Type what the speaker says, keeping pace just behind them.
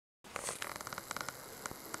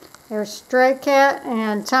There's Stray Cat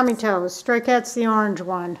and Tommy Toes. Stray Cat's the orange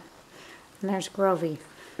one. And there's Grovey.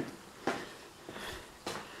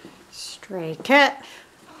 Stray Cat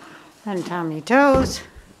and Tommy Toes.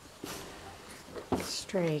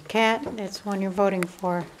 Stray Cat, that's one you're voting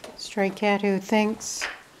for. Stray Cat who thinks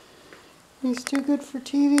he's too good for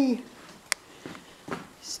TV.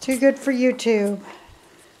 He's too good for YouTube.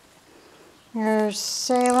 There's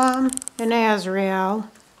Salem and Azrael.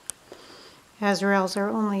 Azrael's our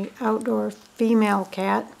only outdoor female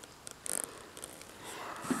cat.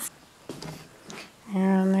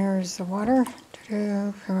 And there's the water.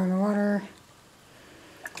 Come in the water.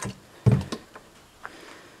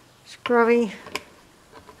 Scrubby.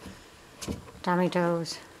 Tommy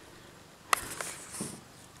Toes.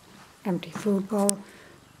 Empty food bowl.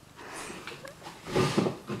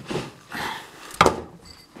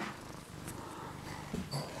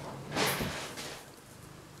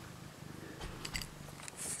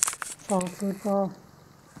 Full food bowl.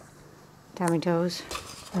 Tommy Toes.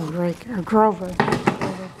 Or Grover.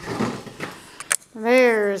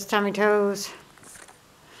 There's Tommy Toes.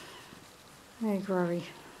 Hey, Grovey.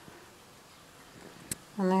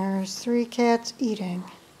 And there's 3 cats eating.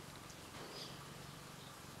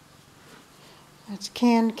 That's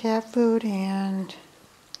canned cat food and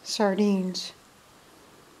sardines.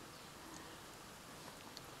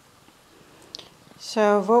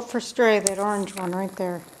 So vote for Stray, that orange one right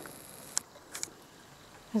there.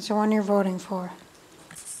 That's the one you're voting for.